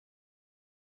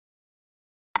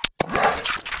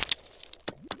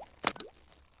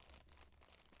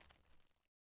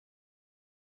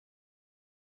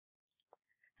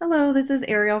Hello, this is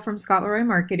Ariel from Scott Leroy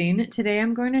Marketing. Today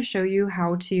I'm going to show you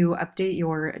how to update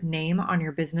your name on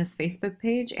your business Facebook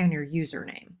page and your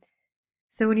username.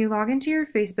 So when you log into your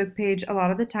Facebook page, a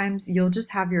lot of the times you'll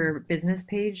just have your business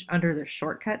page under the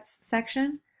shortcuts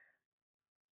section.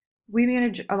 We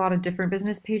manage a lot of different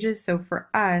business pages, so for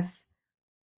us,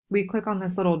 we click on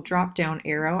this little drop-down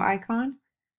arrow icon,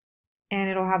 and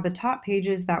it'll have the top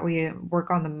pages that we work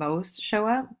on the most show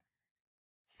up.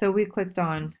 So we clicked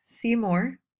on See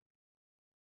More.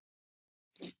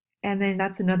 And then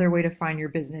that's another way to find your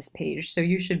business page. So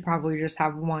you should probably just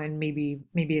have one, maybe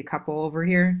a couple over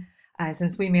here.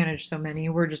 Since we manage so many,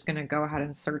 we're just going to go ahead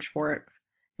and search for it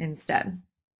instead.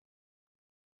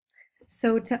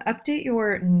 So to update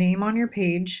your name on your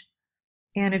page,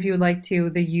 and if you would like to,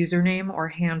 the username or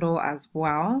handle as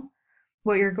well,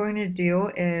 what you're going to do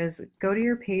is go to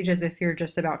your page as if you're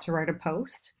just about to write a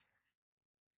post.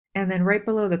 And then right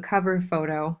below the cover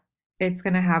photo, it's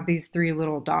going to have these three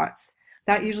little dots.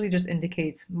 That usually just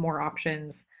indicates more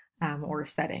options or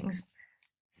settings.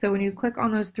 So when you click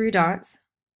on those three dots,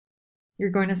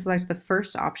 you're going to select the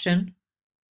first option,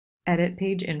 Edit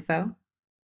Page Info.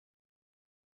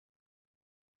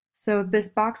 So this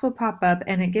box will pop up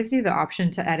and it gives you the option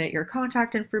to edit your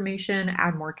contact information,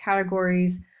 add more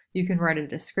categories. You can write a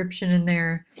description in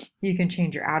there. You can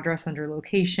change your address under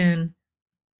location.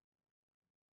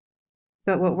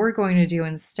 But what we're going to do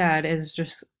instead is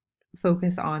just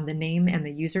focus on the name and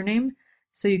the username.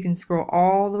 So you can scroll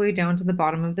all the way down to the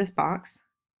bottom of this box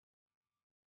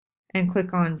and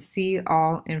click on See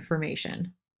All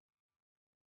Information.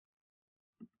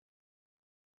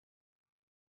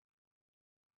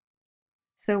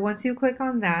 So once you click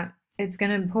on that, it's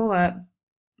going to pull up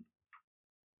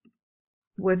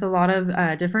with a lot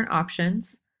of different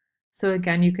options. So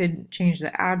again, you could change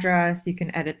the address, you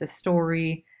can edit the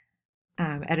story,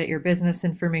 edit your business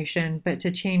information, but to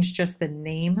change just the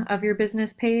name of your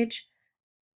business page,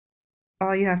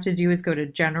 all you have to do is go to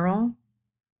General,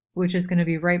 which is going to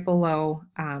be right below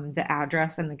the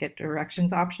address and the Get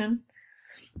Directions option.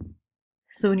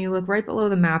 So when you look right below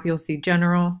the map, you'll see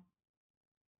General,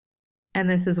 and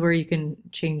this is where you can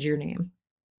change your name.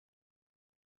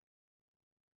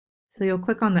 So you'll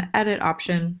click on the Edit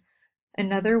option.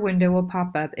 Another window will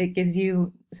pop up. It gives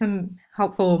you some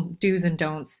helpful do's and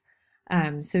don'ts.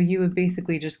 So you would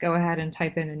basically just go ahead and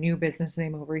type in a new business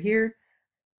name over here.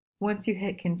 Once you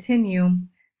hit continue,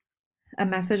 a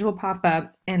message will pop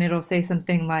up and it'll say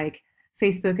something like,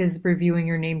 Facebook is reviewing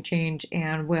your name change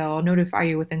and will notify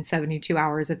you within 72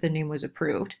 hours if the name was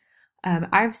approved.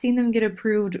 I've seen them get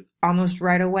approved almost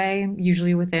right away,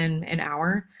 usually within an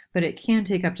hour, but it can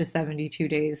take up to 72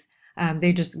 days.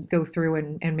 They just go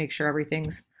through and make sure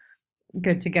everything's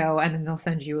good to go, and then they'll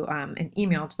send you an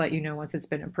email to let you know once it's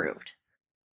been approved.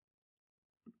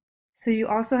 So you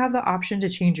also have the option to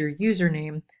change your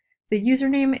username. The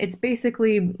username, it's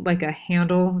basically like a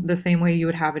handle, the same way you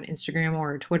would have an Instagram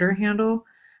or a Twitter handle.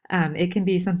 It can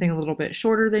be something a little bit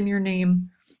shorter than your name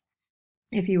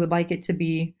if you would like it to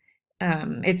be.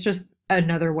 It's just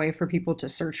another way for people to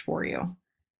search for you.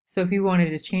 So if you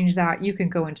wanted to change that, you can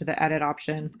go into the edit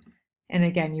option. And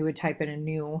again, you would type in a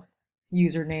new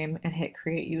username and hit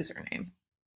create username.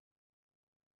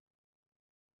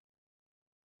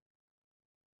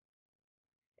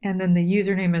 And then the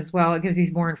username as well, it gives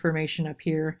you more information up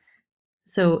here.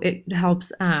 So it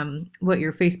helps what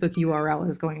your Facebook URL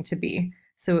is going to be.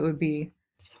 So it would be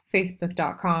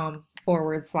facebook.com/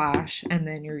 and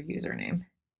then your username.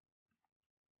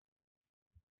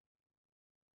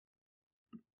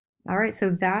 All right, so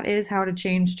that is how to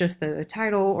change just the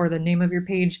title or the name of your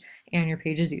page and your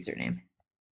page's username.